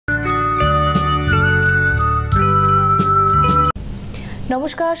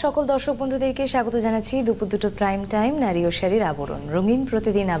নমস্কার সকল দর্শক বন্ধুদেরকে স্বাগত জানাচ্ছি দুপুর দুটো প্রাইম টাইম নারী ও শাড়ির আবরণ রঙিন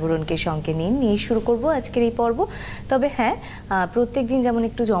প্রতিদিন আবরণকে সঙ্গে নিয়ে শুরু করব আজকের এই পর্ব। তবে হ্যাঁ, প্রত্যেক দিন যেমন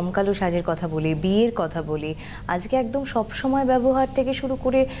একটু জমকালো সাজের কথা বলি, বিয়ের কথা বলি, আজকে একদম সব সময় ব্যবহার থেকে শুরু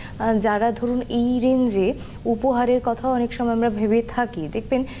করে যারা ধরুন এই রেঞ্জে উপহারের কথা অনেক সময় আমরা ভেবে থাকি,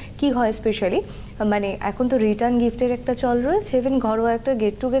 দেখবেন কি হয় স্পেশালি মানে এখন তো রিটার্ন গিফটের একটা চল রয়েছে, ইভেন ঘরোয়া একটা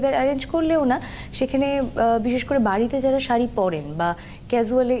গেট টুগেদার অ্যারেঞ্জ করলেও না সেখানে বিশেষ করে বাড়িতে যারা শাড়ি পরেন বা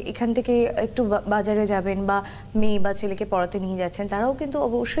ক্যাজুয়ালি এখান থেকে একটু বাজারে যাবেন বা মেয়ে বা ছেলেকে পড়াতে নিয়ে যাচ্ছেন, তারাও কিন্তু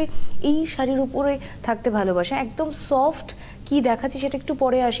অবশ্যই এই শাড়ির উপরে থাকতে ভালোবাসেন। একদম সফট কি দেখাচ্ছি সেটা একটু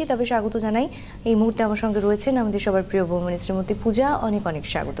পরে আসি, তবে স্বাগত জানাই এই মুহূর্তে আমার সঙ্গে রয়েছেন আমাদের সবার প্রিয় বৌমনি শ্রীমতী পূজা। অনেক অনেক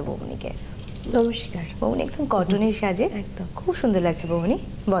স্বাগত বৌমনিকে। নমস্কার বৌমনি একদম কটনের সাজে, একদম খুব সুন্দর লাগছে। বৌমনি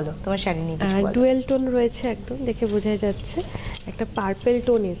বলো তোমার শাড়ি নিয়ে কিছু বলো। ডুয়েল টোন রয়েছে, একদম দেখে বোঝাই যাচ্ছে একটা পার্পল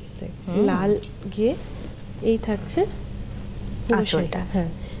টোন এসছে, লাল গিয়ে এই থাকছে আঁচলটা, হ্যাঁ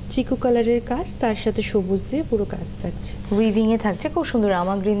চিকু কালারের কাজ, তার সাথে সবুজ দিয়ে পুরো কাজ থাকছে, উইভিং এ থাকছে খুব সুন্দর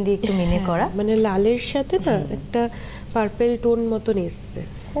আমা গ্রিন দিয়ে একটু মিনে করা, মানে লালের সাথে না একটা পার্পল টোন মতন এসছে,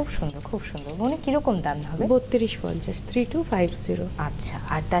 খুব সুন্দর খুব সুন্দর। মানে কিরকম দাম হবে? 3250, 3250। আচ্ছা,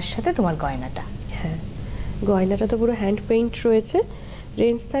 আর তার সাথে তোমার গয়নাটা? হ্যাঁ, গয়নাটা তো পুরো হ্যান্ড পেইন্ট রয়েছে,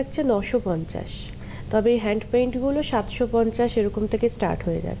 রেঞ্জ থাকছে 950, তবে এই হ্যান্ড পেইন্টগুলো 750 এরকম থেকে স্টার্ট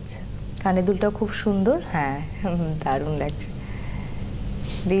হয়ে যাচ্ছে। কানে দুলটাও খুব সুন্দর, হ্যাঁ দারুণ লাগছে,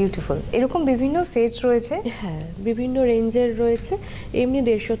 বিউটিফুল। এরকম বিভিন্ন সেট রয়েছে, হ্যাঁ বিভিন্ন রেঞ্জের রয়েছে, এমনি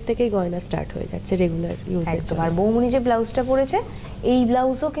 150 থেকেই গয়না স্টার্ট হয়ে যাচ্ছে রেগুলার ইউজের। তোমার বৌমনি যে ব্লাউজটা পরেছে এই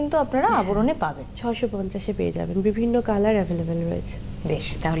ব্লাউজও কিন্তু আপনারা আবরণে পাবেন, 650-এ পেয়ে যাবেন, বিভিন্ন কালার অ্যাভেলেবেল রয়েছে। বেশ,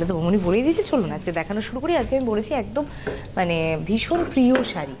 তাহলে তো বৌমনি বলেই দিয়েছে, চলুন আজকে দেখানো শুরু করি। আজকে আমি বলেছি একদম মানে ভীষণ প্রিয়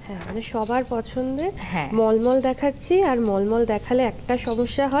শাড়ি, হ্যাঁ মানে সবার পছন্দের। হ্যাঁ, মলমল দেখাচ্ছি, আর মলমল দেখালে একটা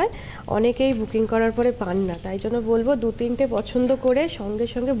সমস্যা হয়, অনেকেই বুকিং করার পরে পান না, তাই জন্য বলবো 2-3টে পছন্দ করে সঙ্গে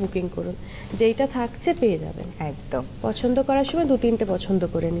সঙ্গে বুকিং করুন, যেইটা থাকছে পেয়ে যাবেন। একদম পছন্দ করার সময় 2-3টে পছন্দ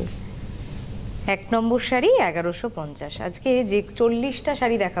করে নিন। 1 নম্বর শাড়ি 1150। আজকে যে 40টা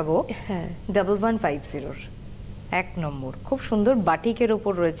শাড়ি দেখাবো, হ্যাঁ 1150 1 নম্বর, খুব সুন্দর বাটিকের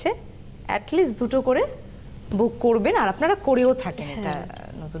ওপর রয়েছে। অ্যাটলিস্ট দুটো করে বুক করবেন, আর আপনারা করেও থাকেন, এটা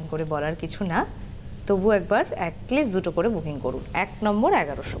নতুন করে বলার কিছু না, তবু একবার অ্যাটলিস্ট দুটো করে বুকিং করুন। 1 নম্বর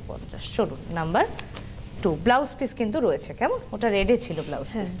 1150। চলুন নাম্বার 2, ব্লাউজ পিস কিন্তু রয়েছে, কেমন ওটা রেডে ছিল ব্লাউজ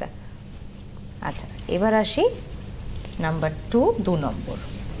পিসটা। আচ্ছা, এবার আসি নাম্বার 2 নম্বর।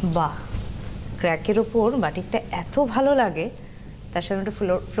 বাহ, ক্র্যাকের ওপর বাটিকটা এত ভালো লাগে, তার সাথে একটা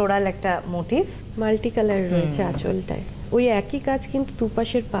ফ্লোরাল একটা মোটিভ, মাল্টি কালার রয়েছে আঁচলটায়, ওই একই কাজ কিন্তু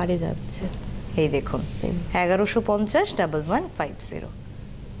দুপাশের পাড়ে যাচ্ছে। এই দেখুন 1150 1150,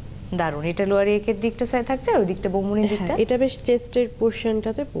 দারুণ। এটা লোয়ারি একের দিকটা সাইড থাকছে, আর ওই দিকটা বৌমনির দিকটা, এটা বেশ চেস্টের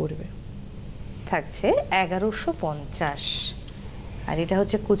পোরশনটাতে পড়বে, থাকছে 1150। আর এটা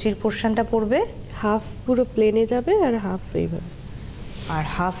হচ্ছে কুচির পোরশনটা পড়বে, হাফ পুরো প্লেনে যাবে আর হাফ এইভাবে, আর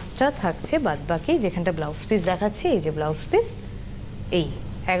হাফটা থাকছে বাদ বাকি যেখানটা ব্লাউজ পিস দেখাচ্ছে, এই যে ব্লাউজ পিস, এই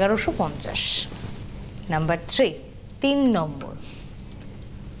 1150। নাম্বার 3 নম্বর,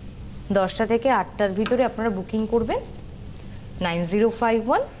 10টা থেকে 8টার ভিতরে আপনারা বুকিং করবেন,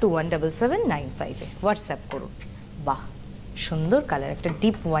 9051217795-এ হোয়াটসঅ্যাপ করুন। বাহ, সুন্দর কালার, একটা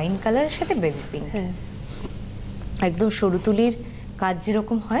ডিপ ওয়াইন কালারের সাথে বেবি পিঙ্ক, হ্যাঁ একদম সরু তুলির কাজ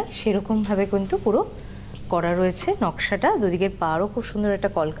যেরকম হয় সেরকমভাবে কিন্তু পুরো করা রয়েছে নকশাটা। দুদিকের পাড়ও খুব সুন্দর একটা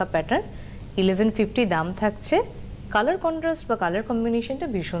কলকা প্যাটার্ন, 1150 দাম থাকছে। কালার কন্ট্রাস্ট বা কালার কম্বিনেশনটা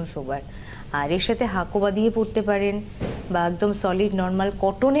ভীষণ সোবার, আর এর সাথে হাকোবা দিয়ে পরতে পারেন বা একদম সলিড নর্মাল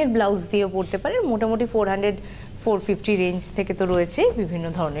কটনের ব্লাউজ দিয়েও পরতে পারেন। মোটামুটি 400-450 রেঞ্জ থেকে তো রয়েছে বিভিন্ন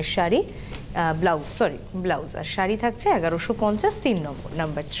ধরনের শাড়ি, ব্লাউজ আর শাড়ি থাকছে 1150। 3 নম্বর,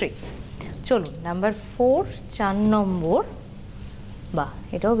 নাম্বার 3। চলুন নাম্বার 4 নম্বর। বাহ,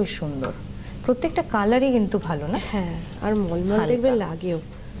 এটাও বেশ সুন্দর, প্রত্যেকটা কালারই কিন্তু ভালো না? হ্যাঁ, আর মলমল দেখবে লাগেও,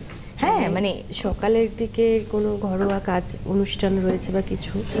 হ্যাঁ মানে সকালের দিকে কোনো ঘরোয়া কাজ অনুষ্ঠান রয়েছে বা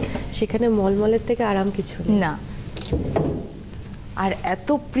কিছু, সেখানে মলমলের থেকে আরাম কিছু না। আর এত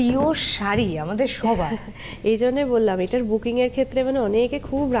প্রিয় শাড়ি আমাদের সবার, এই জন্যই বললাম এটার বুকিংয়ের ক্ষেত্রে মানে অনেকে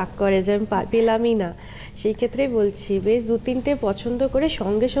খুব রাগ করে যে আমি পেলামই না, সেই ক্ষেত্রেই বলছি বেশ 2-3টে পছন্দ করে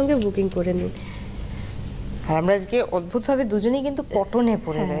সঙ্গে সঙ্গে বুকিং করে নিন। আর আমরা আজকে অদ্ভুতভাবে দুজনেই কিন্তু কটনে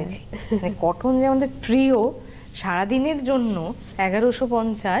পরে রয়েছি, মানে কটন যে আমাদের প্রিয় সারাদিনের জন্য।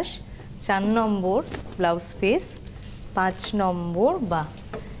 1150, 4 নম্বর ব্লাউজ পিস, 5 নম্বর। বাহ,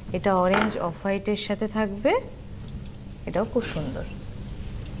 এটা অরেঞ্জ অফ হোয়াইটের সাথে থাকবে, এটাও খুব সুন্দর।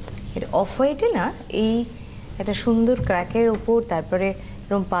 এটা অফ হোয়াইটে না, এই একটা সুন্দর ক্র্যাকের ওপর তারপরে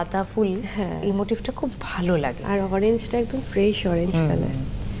এরকম পাতা ফুল, এই মোটিভটা খুব ভালো লাগে। আর অরেঞ্জটা একদম ফ্রেশ অরেঞ্জ কালার,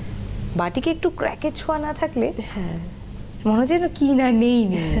 বাটিকে একটু ক্র্যাকের ছোঁয়া না থাকলে হ্যাঁ মনে হচ্ছে যেন কি না নেই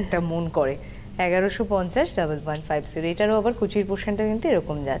নেই একটা মন করে। 1150 1150, এটারও আবার কুচির পোর্শনটা কিন্তু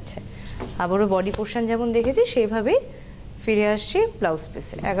এরকম যাচ্ছে। আবারও বডি পোর্শন যেমন দেখেছি সেইভাবেই ফিরে আসছি ব্লাউজ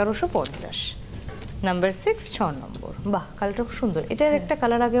পিসে। 1150 নাম্বার 6, 6 নম্বর। বাহ, কালারটা খুব সুন্দর। এটার একটা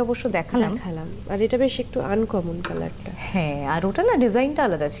কালার আগে অবশ্য দেখালাম, আর এটা বেশ একটু আনকমন কালারটা। হ্যাঁ, আর ওটা না ডিজাইনটা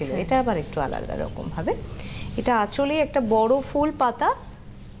আলাদা ছিল, এটা আবার একটু আলাদা রকম ভাবে। এটা আঁচলে একটা বড় ফুল পাতা,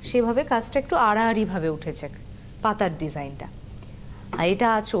 সেভাবে কাজটা একটু আড়াআড়ি ভাবে উঠেছে পাতার ডিজাইনটা। আর এটা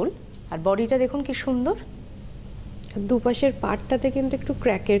আঁচল, আর বডিটা দেখুন কি সুন্দর। দুপাশের পাড়টাতে কিন্তু একটু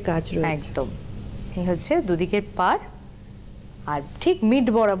ক্র্যাকের কাজ রয়েছে। একদম, এই হচ্ছে দুদিকের পাড়, আর ঠিক মিড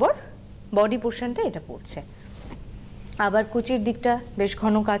বরাবর বডি পোর্শনটা এটা পড়ছে। আবার কুচির দিকটা বেশ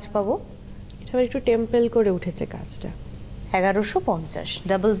ঘন কাজ পাবো। এটা আবার একটু টেম্পল করে উঠেছে কাজটা। 1150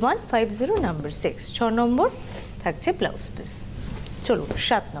 1150 নাম্বার 6, 6 নম্বর থাকছে ব্লাউজ পিস। চলুন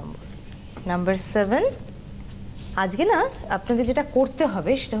 7 নম্বর, নাম্বার 7। আজকে না আপনাদের যেটা করতে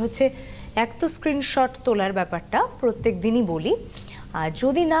হবে সেটা হচ্ছে, এক তো স্ক্রিনশট তোলার ব্যাপারটা প্রত্যেক দিনই বলি, আর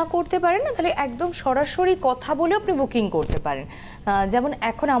যদি না করতে পারেন না তাহলে একদম সরাসরি কথা বলে আপনি বুকিং করতে পারেন। যেমন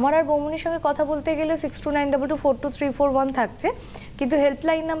এখন আমার আর বৌমনির সঙ্গে কথা বলতে গেলে 6292242341 থাকছে, কিন্তু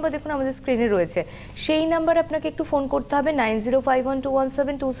হেল্পলাইন নাম্বার দেখুন আমাদের স্ক্রিনে রয়েছে, সেই নাম্বার আপনাকে একটু ফোন করতে হবে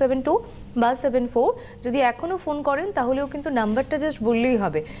 9051217272 বা 74। যদি এখনও ফোন করেন তাহলেও কিন্তু নাম্বারটা জাস্ট বললেই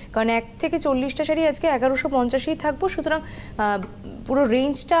হবে, কারণ 1 থেকে 40টা শাড়ি আজকে 1150ই থাকবো, সুতরাং পুরো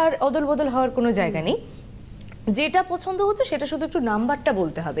রেঞ্জটা আর অদল বদল হওয়ার কোনো জায়গা নেই। যেটা পছন্দ হচ্ছে সেটা শুধু একটু নাম্বারটা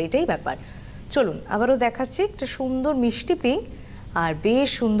বলতে হবে, এটাই ব্যাপার। চলুন আবারও দেখাচ্ছি একটা সুন্দর মিষ্টি পিঙ্ক, আর বেশ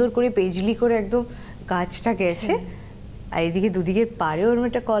সুন্দর করে পেজলি করে একদম কাজটা গেছে। আর এদিকে দুদিকের পাড়েও ওরকম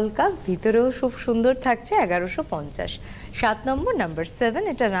একটা কলকা, ভিতরেও খুব সুন্দর থাকছে। 1150 7 নম্বর, নাম্বার 7।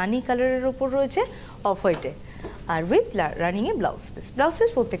 এটা রানি কালারের ওপর রয়েছে of হোয়াইটে, R with রানিংয়ে blouse piece. Blouse piece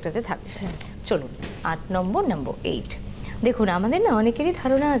প্রত্যেকটাতে থাকছে। চলুন 8 নম্বর, নাম্বার 8। দেখুন আমাদের না অনেকেরই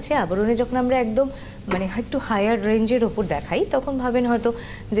ধারণা আছে আবরণে যখন আমরা একদম মানে একটু হায়ার রেঞ্জের ওপর দেখাই, তখন ভাবেন হয়তো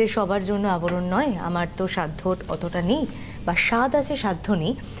যে সবার জন্য আবরণ নয়, আমার তো সাধ্য অতটা নেই, বা স্বাদ আছে সাধ্য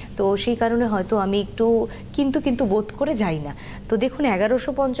নেই, তো সেই কারণে হয়তো আমি একটু কিন্তু বোধ করে যাই না। তো দেখুন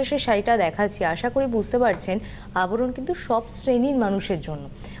 1150-এর শাড়িটা দেখাচ্ছি, আশা করি বুঝতে পারছেন আবরণ কিন্তু সব শ্রেণীর মানুষের জন্য।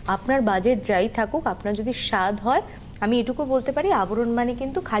 আপনার বাজেট যাই থাকুক, আপনার যদি স্বাদ হয়, আমি এটুকু বলতে পারি আবরণ মানে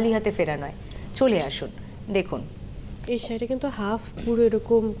কিন্তু খালি হাতে ফেরা নয়। চলে আসুন, দেখুন এই শাড়িটা কিন্তু হাফ পুরো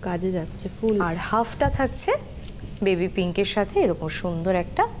এরকম কাজে যাচ্ছে ফুল, আর হাফটা থাকছে বেবি পিঙ্কের সাথে এরকম সুন্দর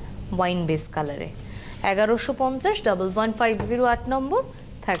একটা ওয়াইন বেস কালারে। 1150 1150 8 নম্বর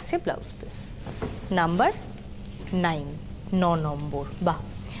থাকছে ব্লাউজ পিস। নাম্বার 9 9 নম্বর। বাহ,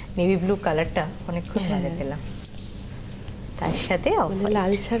 নেভি ব্লু কালারটা অনেকক্ষণ ভালো পেলাম, তার সাথে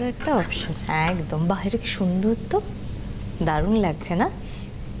লাল ছাড়া একটা অপশন। একদম, বাহ এটা কি সুন্দর, তো দারুণ লাগছে না?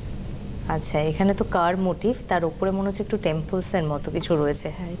 আচ্ছা, এখানে তো কার মোটিভ, তার উপরে মনে হচ্ছে একটু টেম্পলসের মতো কিছু রয়েছে।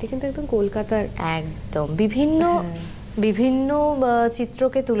 হ্যাঁ, এটা কিন্তু একদম কলকাতার একদম বিভিন্ন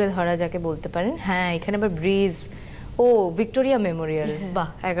চিত্রকে তুলে ধরা যাকে বলতে পারেন। হ্যাঁ, এখানে আবার ব্রিজ, ও ভিক্টোরিয়া মেমোরিয়াল। বাহ,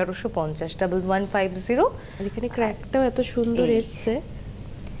 1150 1150। আর এখানে ক্র্যাকটাও এত সুন্দর এসছে।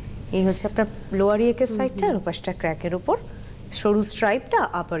 এই হচ্ছে আপনার লোয়ার ইয়েকের সাইডটা, আর ওপাশটা ক্র্যাকের উপর সরু স্ট্রাইপটা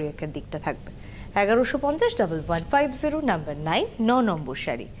আপার ইয়েকের দিকটা থাকবে। 1150 1150 নাম্বার 9 9 নম্বর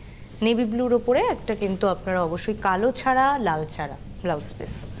শাড়ি। নেভি ব্লুর ওপরে একটা কিন্তু আপনারা অবশ্যই কালো ছাড়া লাল ছাড়া ব্লাউজ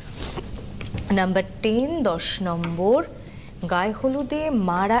পিস। নাম্বার 10 10 নম্বর। গায়ে হলুদে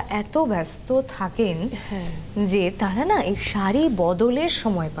মারা এত ব্যস্ত থাকেন যে তারা না এই শাড়ি বদলের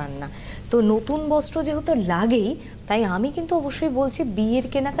সময় পান না, তো নতুন বস্ত্র যেহেতু লাগেই, তাই আমি কিন্তু অবশ্যই বলছি বিয়ের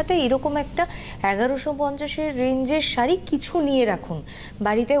কেনাকাটা এরকম একটা 1150-এর রেঞ্জের শাড়ি কিছু নিয়ে রাখুন।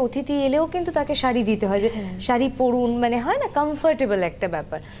 বাড়িতে অতিথি এলেও কিন্তু তাকে শাড়ি দিতে হয়, যে শাড়ি পরুন, মানে হয় না কমফোর্টেবল একটা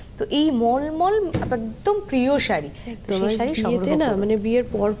ব্যাপার। তো এই মলমল একদম প্রিয় শাড়ি, সেই শাড়ি সংগ্রহ না, মানে বিয়ের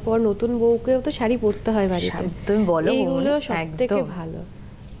পর নতুন বউকেও তো শাড়ি পরতে হয় বাড়িতে, তুমি বলো, এগুলো সবথেকে ভালো।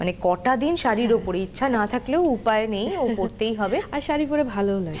 মানে কটা দিন শাড়ির ওপরে ইচ্ছা না থাকলেও উপায় নেই, ও পরতেই হবে, আর শাড়ি পরে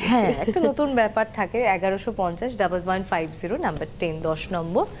ভালোও লাগে। হ্যাঁ, একটা নতুন ব্যাপার থাকে। 1150 1150 নাম্বার 10 10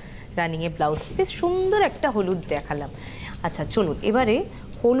 নম্বর রানিংয়ে ব্লাউজ পিস। সুন্দর একটা হলুদ দেখালাম। আচ্ছা চলুন এবারে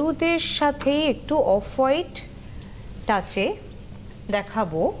হলুদের সাথে একটু অফ হোয়াইট টাচে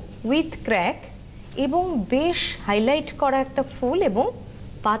দেখাবো উইথ ক্র্যাক, এবং বেশ হাইলাইট করা একটা ফুল, এবং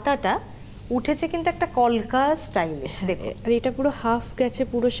পাতাটা উঠেছে কিন্তু একটা কলকা স্টাইলে। দেখুন, আর এটা পুরো হাফ গেছে,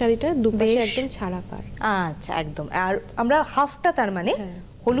 পুরো শাড়িটা দুপাশে একদম ছাড়া পার। আচ্ছা, একদম। আর আমরা হাফটা, তার মানে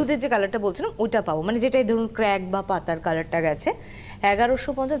হলুদের যে কালারটা বলছিলাম ওইটা পাবো, মানে যেটাই ধরুন ক্র্যাক বা পাতার কালারটা গেছে।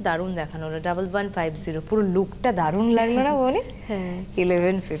 1150 দারুণ দেখানো হলো। 1150 পুরো লুকটা দারুণ লাগলো না বলে? হ্যাঁ।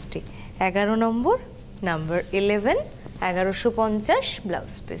 1150 11 নম্বর, নাম্বার 11 1150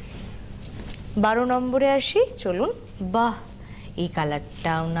 ব্লাউজ পিস। 12 নম্বরে আসি, চলুন। বাহ, এই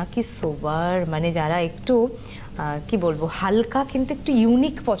কালারটাও নাকি সোবার, মানে যারা একটু কি বলবো হালকা কিন্তু একটু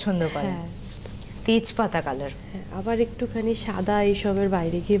ইউনিক পছন্দ করে, তেজপাতা কালার, আবার একটুখানি সাদা এইসবের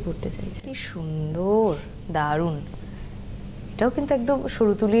বাইরে গিয়ে পড়তে চাইছে। কি সুন্দর, দারুণ। এটাও কিন্তু একদম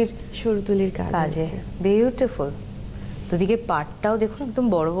সরুতুলির কাজে, বিউটিফুল। দুদিকের পাটটাও দেখুন একদম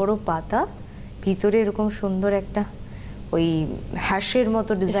বড় বড় পাতা, ভিতরে এরকম সুন্দর একটা ওই হ্যাশের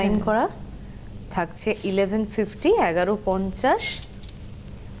মতো ডিজাইন করা থাকছে। 1150, 1150,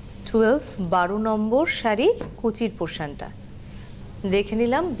 12 নম্বর শাড়ি, কুচির পোর্শনটা দেখে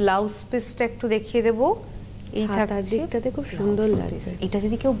নিলাম। ব্লাউজ পিসটা একটু দেখিয়ে দেবো। এই থাকছে, খুব সুন্দর লাগবে। এটা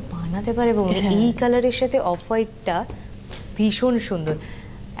যদি কেউ বানাতে পারে এবং এই কালারের সাথে অফ হোয়াইটটা ভীষণ সুন্দর।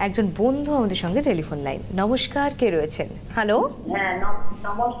 একজন বন্ধু আমাদের সঙ্গে টেলিফোন লাইন। নমস্কার, কে রয়েছেন? হ্যালো। হ্যাঁ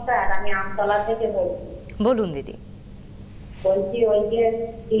নমস্কার, আমি আমতলা থেকে বলছি। বলুন দিদি। বলছি ওই যে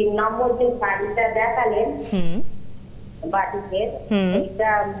 3 নম্বর যে শাড়িটা দেখালেন বাটিকে,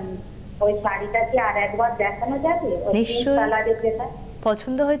 ওই শাড়িটা কি আর একবার দেখানো যাবে? নিশ্চয়ই। কালারের যেটা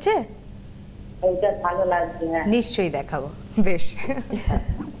পছন্দ হয়েছে? ওইটা ভালো লাগছে। হ্যাঁ নিশ্চয়ই দেখাবো। বেশ,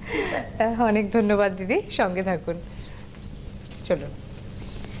 অনেক ধন্যবাদ দিদি, সঙ্গে থাকুন। চলুন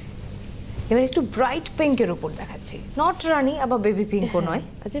এবার একটু ব্রাইট পিঙ্কের উপর দেখাচ্ছি, নট রানি আবার বেবি পিঙ্কও নয়।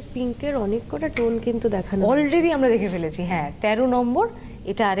 আচ্ছা, পিঙ্কের অনেক কটা টোন কিন্তু দেখানো অলরেডি আমরা দেখে ফেলেছি। হ্যাঁ, 13 নম্বর।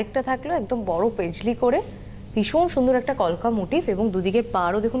 এটা আরেকটা থাকলো একদম বড় পেজলি করে, ভীষণ সুন্দর একটা কলকা মোটিভ, এবং দুদিকের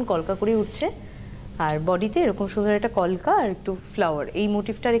পাড়ও দেখুন কলকা করে উঠছে, আর বডিতে এরকম সুন্দর একটা কলকা আর একটু ফ্লাওয়ার, এই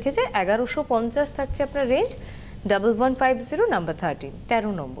মোটিভটা রেখেছে। 1150 থাকছে আপনার রেঞ্জ। 1150, নাম্বার 13,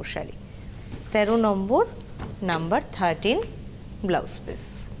 13 নম্বর শাড়ি, 13 নম্বর, নাম্বার 13 ব্লাউজ পিস।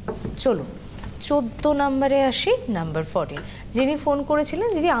 চলুন 14 নম্বরে আসি, নাম্বার 14। যিনি ফোন করেছিলেন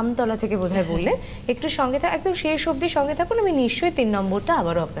দিদি আমতলা থেকে বোধহয় বললেন, একটু সঙ্গে একদম শেষ অবধি সঙ্গে থাকুন, আমি নিশ্চয়ই 3 নম্বরটা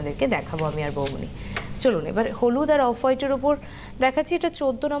আবারও আপনাদেরকে দেখাবো, আমি আর বৌমনি। চলুন এবার হলুদ আর অফ হোয়াইটের ওপর দেখাচ্ছি। এটা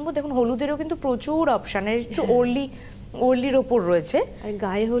 14 নম্বর। দেখুন হলুদেরও কিন্তু প্রচুর অপশান, একটু ওর্লির ওপর রয়েছে, আর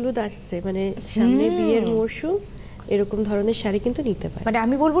গায়ে হলুদ আসছে, মানে সামনে বিয়ের মরশুম, এরকম ধরনের শাড়ি কিন্তু নিতে পারে। মানে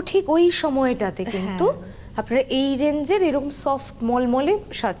আমি বলবো ঠিক ওই সময়টাতে কিন্তু আপনারা এই রেঞ্জের এরকম সফট মলমলে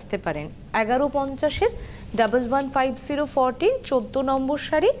সাজতে পারেন। 1150-এর 1150 14, 14 নম্বর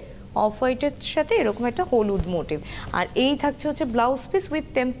শাড়ি, অফ হোয়াইটের সাথে এরকম একটা হলুদ মোটিভ, আর এই থাকছে হচ্ছে blouse piece with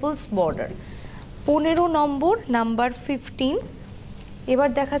temples border. 15 number, number 15। এবার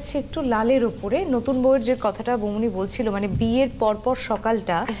দেখাচ্ছে একটু লালের ওপরে, নতুন বউয়ের যে কথাটা বৌমনি বলছিল, মানে বিয়ের পরপর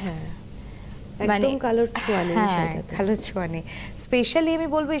সকালটা, মানে কালোর ছোঁয়া নেই, কালোর ছোঁয়া নেই। স্পেশালি আমি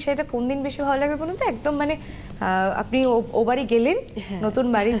বলবো এই শাড়িটা কোন দিন বেশি ভালো লাগবে বলুন তো, একদম মানে আপনি ও বাড়ি গেলেন, নতুন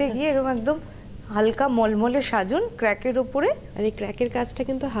বাড়িতে গিয়ে এরকম একদম হালকা মলমলে সাজুন ক্র্যাকের ওপরে। আর এই ক্র্যাকের কাজটা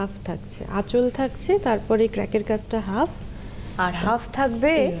কিন্তু হাফ থাকছে, আঁচল থাকছে, তারপরে ক্র্যাকের কাজটা হাফ, আর হাফ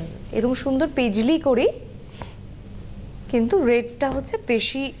থাকবে এরকম সুন্দর পেজলি করে, কিন্তু রেডটা হচ্ছে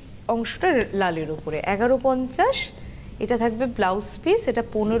বেশি অংশটা লালের উপরে। 1150, এটা থাকবে ব্লাউজ পিস। এটা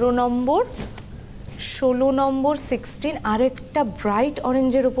 15 নম্বর, 16 নম্বর, 16। আরেকটা ব্রাইট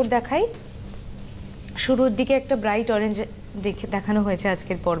অরেঞ্জের উপর দেখাই। শুরুর দিকে একটা ব্রাইট অরেঞ্জ দেখানো হয়েছে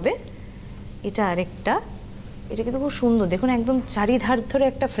আজকের পর্বে, এটা আরেকটা। এটা কিন্তু খুব সুন্দর, দেখুন একদম চারিধার ধরে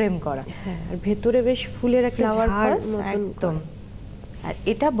একটা ফ্রেম করা, আর ভেতরে বেশ ফুলের একটা ঝাড় একদম। আর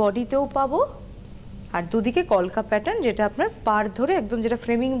এটা বডিতেও পাবো, আর দুদিকে কলকা প্যাটার্ন, যেটা আপনার পার ধরে একদম যেটা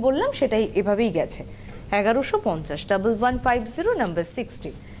ফ্রেমিং বললাম সেটাই এভাবেই গেছে। 1150, 1150, নাম্বার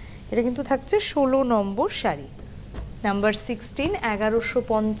 16। এটা কিন্তু থাকছে 16 নম্বর শাড়ি, নাম্বার 16,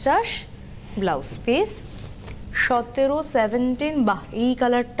 1150, ব্লাউজ পিস। 17, 17, বাহ, এই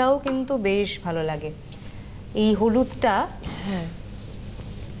কালারটাও কিন্তু বেশ ভালো লাগে। এই হলুদটা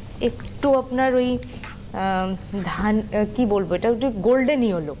একটু আপনার ওই ধান কি বলবো, এটা একটু গোল্ডেন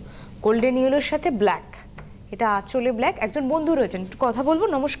ইয়েলো, গোল্ডেন ইয়েলোর সাথে ব্ল্যাক, এটা আঁচলে ব্ল্যাক। একজন বন্ধু রয়েছেন, একটু কথা বলবো।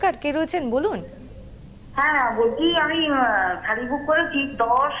 নমস্কার, কে রয়েছেন বলুন? হ্যাঁ বলছি, আমি শাড়ি বুক করেছি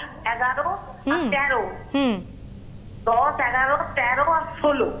 10, 11, 13। 10, 11, 13 আর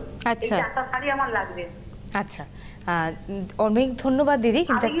 16। আচ্ছা, এই 4টা শাড়ি আমার লাগবে। আচ্ছা, অনেক ধন্যবাদ দিদি।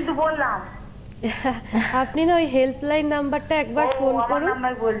 আমি কিন্তু বললাম আপনি না ওই হেল্পলাইন নাম্বারটা একবার ফোন করুন।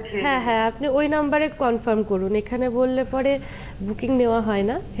 হ্যাঁ, আপনি ওই নাম্বারে কনফার্ম করুন, এখানে বললে পরে বুকিং নেওয়া হয়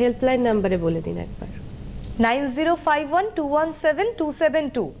না। হেল্পলাইন নাম্বারে বলে দিন একবার,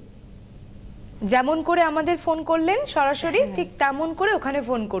 9051217272। যেমন করে আমাদের ফোন করলেন সরাসরি, ঠিক তেমন করে ওখানে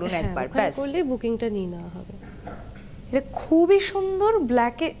ফোন করুন একবার, ব্যাস, করলে বুকিংটা নিয়ে নেওয়া হবে। এটা খুবই সুন্দর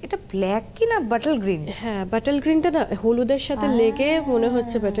ব্ল্যাকের, এটা ব্ল্যাক কি না বাটল গ্রিন? হ্যাঁ, বাটল গ্রিনটা না হলুদের সাথে লেগে মনে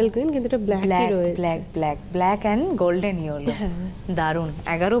হচ্ছে বাটল গ্রিন, কিন্তু এটা ব্ল্যাকই রয়েছে। Black and golden yellow. দারুণ।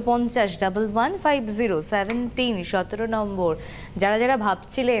 1150 1150 17 17 নম্বর। যারা যারা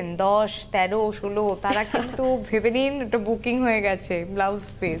ভাবছিলেন 10 13 16 তারা কিন্তু ভেবে নিন এটা বুকিং হয়ে গেছে। ব্লাউজ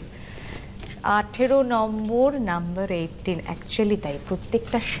পিস 18 নম্বর, নাম্বার 18। অ্যাকচুয়ালি তাই,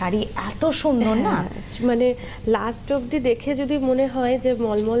 প্রত্যেকটা শাড়ি এত সুন্দর না, মানে লাস্ট অবধি দেখে যদি মনে হয় যে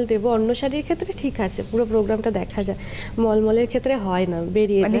মলমল দেবো, অন্য শাড়ির ক্ষেত্রে ঠিক আছে, পুরো প্রোগ্রামটা দেখা যায়, মলমলের ক্ষেত্রে হয় না,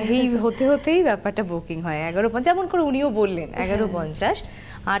 বেরিয়ে মানে যায়। এই হতে হতেই ব্যাপারটা বুকিং হয়। 11 যেমন করে উনিও বললেন 1150।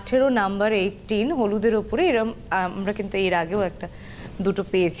 18 নাম্বার 18 হলুদের ওপরে এরম আমরা কিন্তু এর আগেও একটা দুটো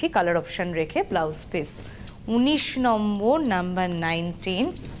পেয়েছি কালার অপশন রেখে। ব্লাউজ পিস 19 নম্বর, নাম্বার 19।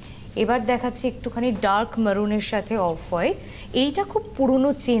 এবার দেখাচ্ছি একটুখানি ডার্ক মারুনের সাথে অফ হোয়াইট। এইটা খুব পুরনো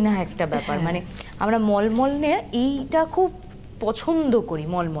চেনা একটা ব্যাপার, মানে আমরা মলমল নিয়ে এইটা খুব পছন্দ করি।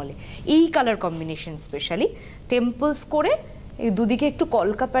 মলমলে এই কালার কম্বিনেশন স্পেশালি টেম্পলস করে এই দুদিকে একটু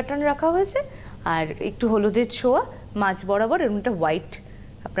কলকা প্যাটার্ন রাখা হয়েছে, আর একটু হলুদের ছোঁয়া মাঝ বরাবর এরকমটা হোয়াইট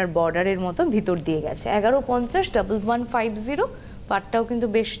আপনার বর্ডারের মতো ভিতর দিয়ে গেছে। 1150 1150। পাটটাও কিন্তু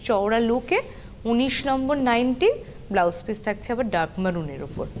বেশ চওড়া লুকে। 19 নম্বর 19। ব্লাউজ পিস থাকছে আবার ডার্ক মারুনের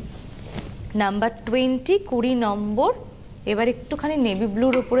উপর। নাম্বার 20 20 নম্বর। এবার একটুখানি নেভি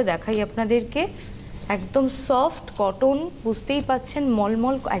ব্লুর উপরে দেখাই আপনাদেরকে, একদম সফট কটন, বুঝতেই পাচ্ছেন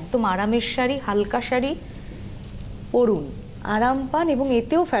মলমল, একদম আরামের শাড়ি, হালকা শাড়ি পরুন, আরাম পান এবং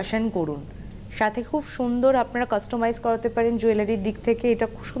এতেও ফ্যাশন করুন। সাথে খুব সুন্দর আপনারা কাস্টমাইজ করাতে পারেন জুয়েলারির দিক থেকে। এটা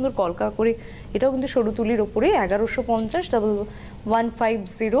খুব সুন্দর কলকা করে, এটাও কিন্তু সরু তুলির ওপরে। 1150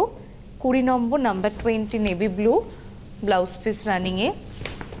 1150। 20 নম্বর, number 20 navy blue. Blouse piece রানিংয়ে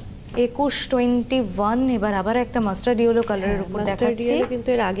 21 21। এবার আবার একটা মাস্টার্ড ইয়েলো কালারের উপর দেখাচ্ছি, কিন্তু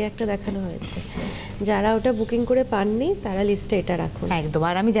এর আগে একটা দেখানো হয়েছে, যারা ওটা বুকিং করে পাননি তারা লিস্টে এটা রাখুন একদম।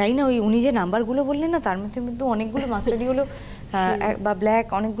 আর আমি জানি না ওই উনি যে নাম্বারগুলো বললেন না, তার মধ্যে কিন্তু অনেকগুলো মাস্টার্ড ইয়েলো বা ব্ল্যাক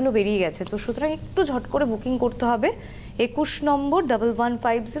অনেকগুলো বেরিয়ে গেছে, তো সুতরাং একটু ঝট করে বুকিং করতে হবে। 21 নম্বর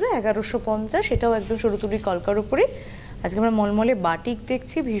 1150 1150। এটাও একদম সরু তুলির কলকার উপরে। আজকে আমরা মলমলে বাটিক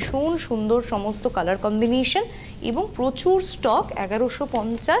দেখছি, ভীষণ সুন্দর সমস্ত কালার কম্বিনেশন এবং প্রচুর স্টক।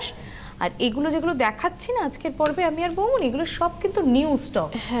 1150। আর এগুলো যেগুলো দেখাচ্ছি না আজকের পর্বে আমি আর বৌমন, এগুলো সব কিন্তু নিউ স্টক।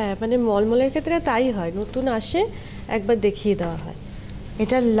 হ্যাঁ, মানে মলমলের ক্ষেত্রে তাই হয়, নতুন আসে একবার দেখিয়ে দেওয়া হয়।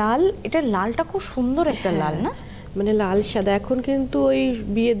 এটা লাল, এটা লালটা খুব সুন্দর একটা লাল না, মানে লাল সাদা। এখন কিন্তু ওই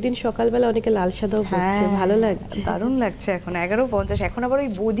বিয়ের দিন সকালবেলা অনেকে লাল সাদাও পরছে, ভালো লাগছে, দারুণ লাগছে। এখন 1150। এখন আবার ওই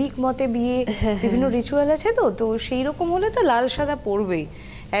বৈদিক মতে বিয়ে বিভিন্ন রিচুয়াল আছে, তো সেই রকম হলে তো লাল সাদা পরবেই।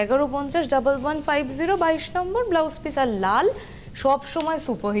 1150 1150। 22 নম্বর ব্লাউজ পিস। আর লাল সব সময়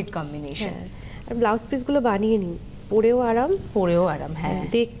সুপারহিট কম্বিনেশন। আর ব্লাউজ পিসগুলো বানিয়ে নিন, পরেও আরাম, হ্যাঁ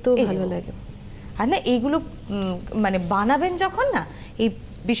দেখতেও ভালো লাগে। আর না এইগুলো মানে বানাবেন যখন না, এই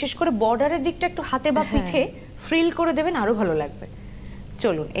বিশেষ করে বর্ডারের দিকটা একটু হাতে বা পিঠে ফ্রিল করে দেবেন, আরো ভালো লাগবে।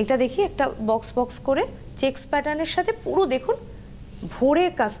 চলুন এটা দেখি, একটা বক্স বক্স করে চেকস প্যাটার্নের সাথে পুরো দেখুন ভরে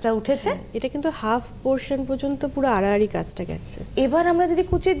কাজটা উঠেছে। এটা কিন্তু হাফ পোর্শন পর্যন্ত পুরো আড়াআড়ি কাজটা গেছে। এবার আমরা যদি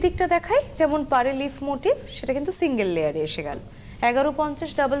কুচির দিকটা দেখাই, যেমন পারে লিফ মোটিভ, সেটা কিন্তু সিঙ্গেল লেয়ারে এসে গেল।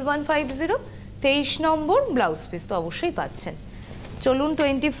 1150 1150। 23 নম্বর ব্লাউজ পিস তো অবশ্যই পাচ্ছেন। চলুন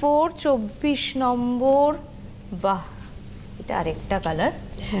 24 24 নম্বর। বাহ, এটা আরেকটা কালার।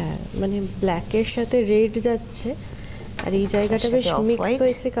 হ্যাঁ, মানে ব্ল্যাকের সাথে রেড যাচ্ছে, আর এই জায়গাটা বেশ মিক্স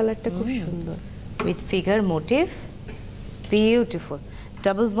হয়েছে, কালারটা খুব সুন্দর উইথ ফিগার মোটিভ, বিউটিফুল।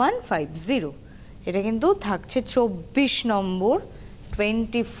 1150। এটা কিন্তু থাকছে 24 নম্বর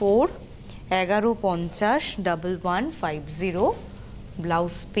 24। 1150 1150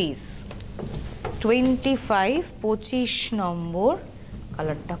 ব্লাউজ পিস। 25 25 নম্বর,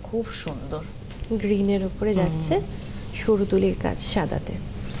 কালারটা খুব সুন্দর, গ্রিনের উপরে যাচ্ছে, সরু তুলির কাজ সাদাতে।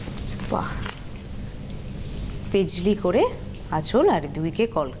 বাহ, পেজলি করে আঁচল আর দুইকে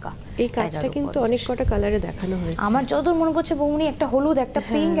কলকা। এই কাজটা কিন্তু অনেক কটা কালারে দেখানো হয়েছে। আমার যতদূর মনে পড়ছে বৌমনি, একটা হলুদ, একটা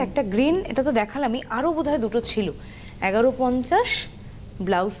পিঙ্ক, একটা গ্রিন, এটা তো দেখালামই, আরও বোধহয় দুটো ছিল। 1150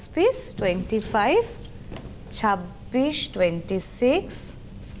 ব্লাউজ পিস। 25 26 26।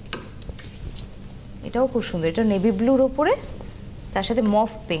 এটাও খুব সুন্দর, এটা নেভি ব্লুর ওপরে, তার সাথে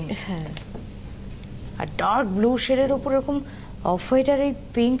মফ পিঙ্ক। হ্যাঁ, আর ডার্ক ব্লু শেডের ওপর এরকম অফ হোয়াইটার এই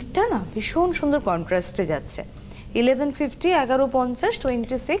পিঙ্কটা না ভীষণ সুন্দর কন্ট্রাস্টে যাচ্ছে। 1150 1150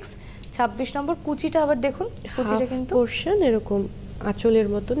 26 26 নম্বর। কুচিটা আবার দেখুন, কুচিটা কিন্তু পোর্শন এরকম আঁচলের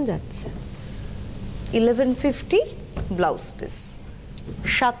মতন যাচ্ছে। 1150 ব্লাউজ পিস।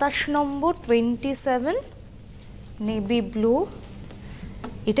 27 নম্বর 27 নেভি ব্লু।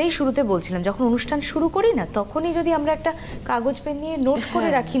 এটাই শুরুতে বলছিলাম, যখন অনুষ্ঠান শুরু করি না তখনই যদি আমরা একটা কাগজ পেন নিয়ে নোট করে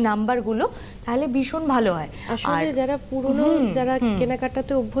রাখি নাম্বারগুলো, তাহলে ভীষণ ভালো হয়। আসলে যারা পুরনো যারা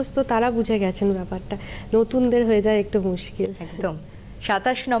কেনাকাটাতে অভ্যস্ত তারা বুঝে গেছেন ব্যাপারটা, নতুনদের হয়ে যায় একটু মুশকিল। একদম।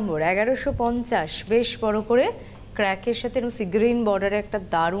 27 নম্বর 1150, বেশ বড় করে ক্র্যাকের সাথে সি গ্রিন বর্ডারে একটা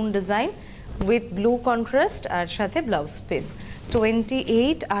দারুণ ডিজাইন উইথ ব্লু কন্ট্রাস্ট আর সাথে ব্লাউজ পিস।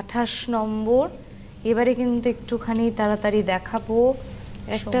 28 নম্বর, এবারে কিন্তু একটুখানি তাড়াতাড়ি দেখাবো।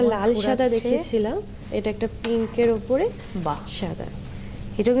 একটা লাল সাদা দেখেছিলাম, এটা একটা পিঙ্কের ওপরে বাহ সাদা।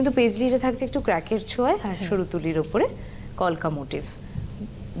 এটা কিন্তু পেজলিতে থাকছে একটু ক্র্যাকের ছোঁয়ায় আর সরু তুলির ওপরে কলকা মোটিভ।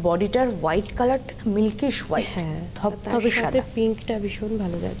 বডিটার হোয়াইট কালারটা মিল্কিশ হোয়াইট, ধবধবে সাদা। পিঙ্কটা ভীষণ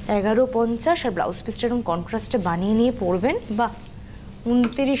ভালো যাচ্ছে। 1150 আর ব্লাউজ পিসটা এরকম কন্ট্রাস্টে বানিয়ে নিয়ে পরবেন। বাহ।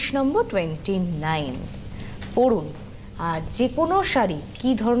 29 নম্বর 29 পরুন। আর যে কোনো শাড়ি, কী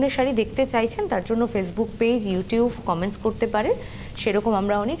ধরনের শাড়ি দেখতে চাইছেন তার জন্য ফেসবুক পেজ, ইউটিউব কমেন্টস করতে পারেন। সেরকম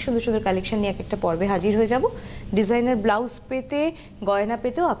আমরা অনেক সুন্দর সুন্দর কালেকশন নিয়ে একটা পর্বে হাজির হয়ে যাব। ডিজাইনার ব্লাউজ পেতে, গয়না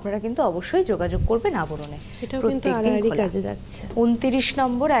পেতেও আপনারা কিন্তু অবশ্যই যোগাযোগ করবেন আবরণে। প্রত্যেকদিন কাজে যাচ্ছে। 29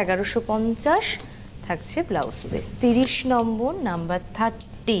 নম্বর 1150 থাকছে ব্লাউজ পিস। 30 নম্বর নাম্বার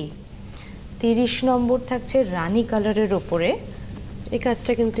 30 নম্বর থাকছে রানী কালারের ওপরে। এই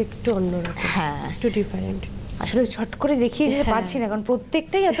কাজটা কিন্তু একটু অন্যরকম, হ্যাঁ একটু ডিফারেন্ট। আসলে ছট করে দেখিয়ে দিতে পারছি না কারণ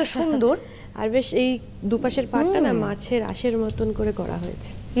প্রত্যেকটাই এত সুন্দর। আর বেশ এই দুপাশের পাটটা না মাছের আঁশের মতন করে করা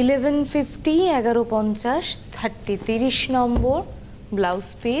হয়েছে। 1150 1150 30 নম্বর blouse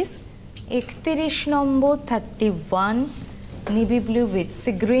piece. 31 number 31 navy blue with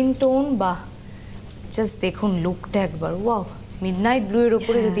sea green tone. বাহ, জাস্ট দেখুন লুকটা একবার, ওয়াও। মিডনাইট ব্লু এর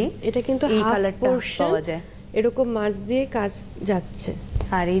উপরে যদি এটা কিন্তু এই কালারটা পাওয়া যায়, এরকম মাছ দিয়ে কাজ যাচ্ছে।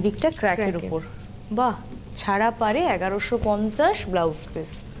 আর এই দিকটা ক্র্যাকের উপর, বাহ। ছাড়া পারে 1150 ব্লাউজ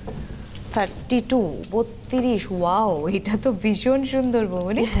পিস। 32 ওয়াও, এটা তো ভীষণ সুন্দর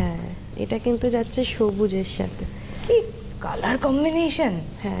বৌনি। হ্যাঁ, এটা কিন্তু যাচ্ছে সবুজের সাথে, কি কালার কম্বিনেশন।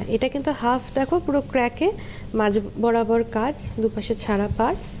 হ্যাঁ, এটা কিন্তু হাফ দেখো পুরো ক্র্যাকে, মাঝ বরাবর কাজ, দুপাশে ছাড়া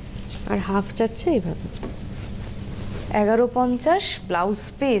পাট, আর হাফ যাচ্ছে এইভাবে। 1150 ব্লাউজ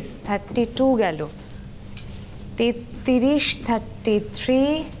পিস। 32 গেল। 33 33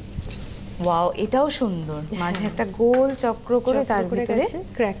 ওয়াও, এটাও সুন্দর, মাঝে একটা গোল চক্র করে তার ভিতরে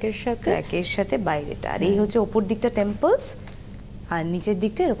ক্র্যাকের সাথে বাইরেটা। আর এই হচ্ছে ওপর দিকটা টেম্পলস আর নিচের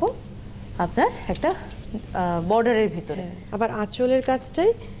দিকটা এরকম আপনার একটা বর্ডারের ভিতরে। আবার আঁচলের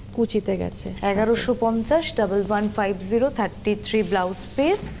কাজটাই কুচিতে গেছে। 1150 1150 33 ব্লাউজ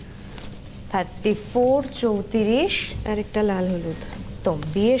পিস। 34 34 আর একটা লাল হলুদ। তো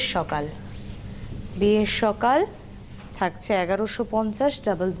বিয়ের সকাল থাকছে 1150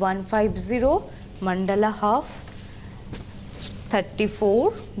 1150 মান্ডালা হাফ।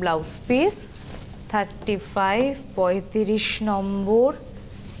 34 blouse piece. 35 35 নম্বর,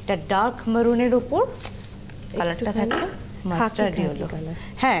 এটা ডার্ক মেরুনের উপর কালারটা থাকছে মাস্টার্ড ইয়েলো।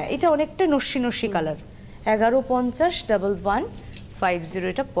 হ্যাঁ, এটা অনেকটা নস্যি কালার। 1150 1150,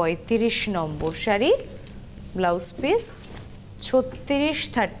 এটা 35 নম্বর শাড়ি, ব্লাউজ পিস। 36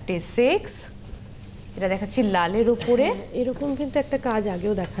 36, এটা দেখাচ্ছি লালের উপরে। এরকম কিন্তু একটা কাজ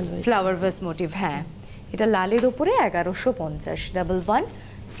আগেও দেখানো হয়েছে, ফ্লাওয়ার ভাস মোটিভ। হ্যাঁ, এটা লালের উপরে 1150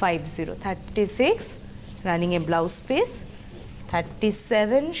 1150। 36 রানিং এ ব্লাউজ পিস।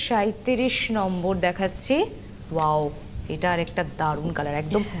 37 37 নম্বর দেখাচ্ছি। ওয়াও, এটা আর একটা দারুণ কালার,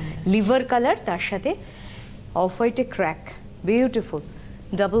 একদম লিভার কালার, তার সাথে of হোয়াইটে crack, beautiful.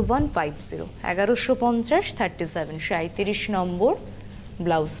 1150 1150 37 37 number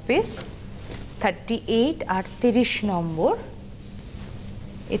blouse piece. 38 38 নম্বর,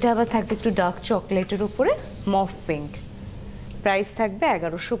 এটা আবার থাকছে একটু ডার্ক চকলেটের উপরে মফ পিঙ্ক। প্রাইস থাকবে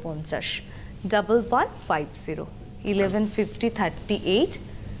 1150 1150 1150 38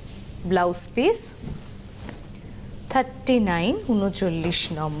 ব্লাউজ পিস। 39 39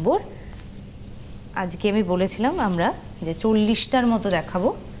 নম্বর। আজকে আমি বলেছিলাম আমরা যে 40টার মতো দেখাবো,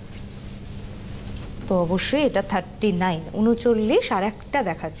 তো অবশ্যই এটা 39 39 আর একটা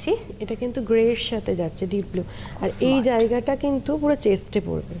দেখাচ্ছি। এটা কিন্তু গ্রে এর সাথে যাচ্ছে, ডিপ ব্লু। আর এই জায়গাটা কিন্তু পুরো চেস্টে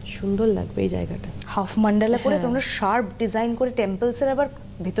পড়বে, সুন্দর লাগবে এই জায়গাটা। হাফ মান্ডালা করে কোনো শার্প ডিজাইন করে টেম্পলসের আবার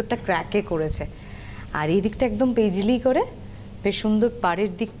ভেতরটা ক্র্যাকে করেছে, আর এই দিকটা একদম পেজলি করে বেশ সুন্দর।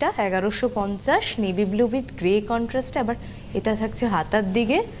 পাড়ের দিকটা 1150 নেভি ব্লু উইথ গ্রে কন্ট্রাস্টে, আবার এটা থাকছে হাতার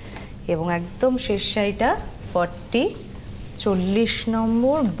দিকে, এবং একদম শেষ শাড়িটা 40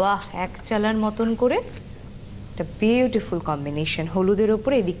 নম্বর। বাহ, এক চালার মতন করে একটা বিউটিফুল কম্বিনেশন, হলুদের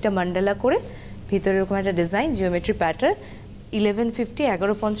ওপরে এদিকটা মান্ডালা করে, ভিতরে এরকম একটা ডিজাইন, জিওমেট্রি প্যাটার্ন। 1150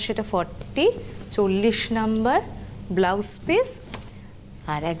 1150, এটা 40 নাম্বার ব্লাউজ পিস।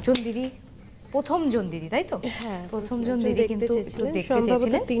 আর একজন দিদি প্রথমজন দিদি, তাই তো? হ্যাঁ, প্রথমজন দিদি কিন্তু একটু দেখতে সম্ভবত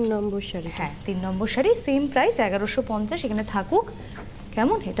চেয়েছিলেন। 3 নম্বর শাড়ি। হ্যাঁ, 3 নম্বর শাড়ি, সেম প্রাইস 1150, এখানে থাকুক।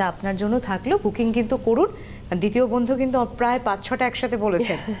 কেমন, এটা আপনার জন্য থাকলো, বুকিং কিন্তু করুন। দ্বিতীয় বন্ধু কিন্তু প্রায় 5-6টা একসাথে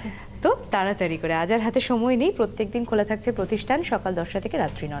বলেছেন, তো তাড়াতাড়ি করে। আজ আর হাতে সময় নেই। প্রত্যেকদিন খোলা থাকছে প্রতিষ্ঠান সকাল 10টা থেকে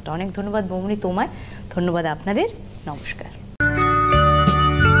রাত্রি 9টা। অনেক ধন্যবাদ বৌমনি তোমায়, ধন্যবাদ আপনাদের, নমস্কার।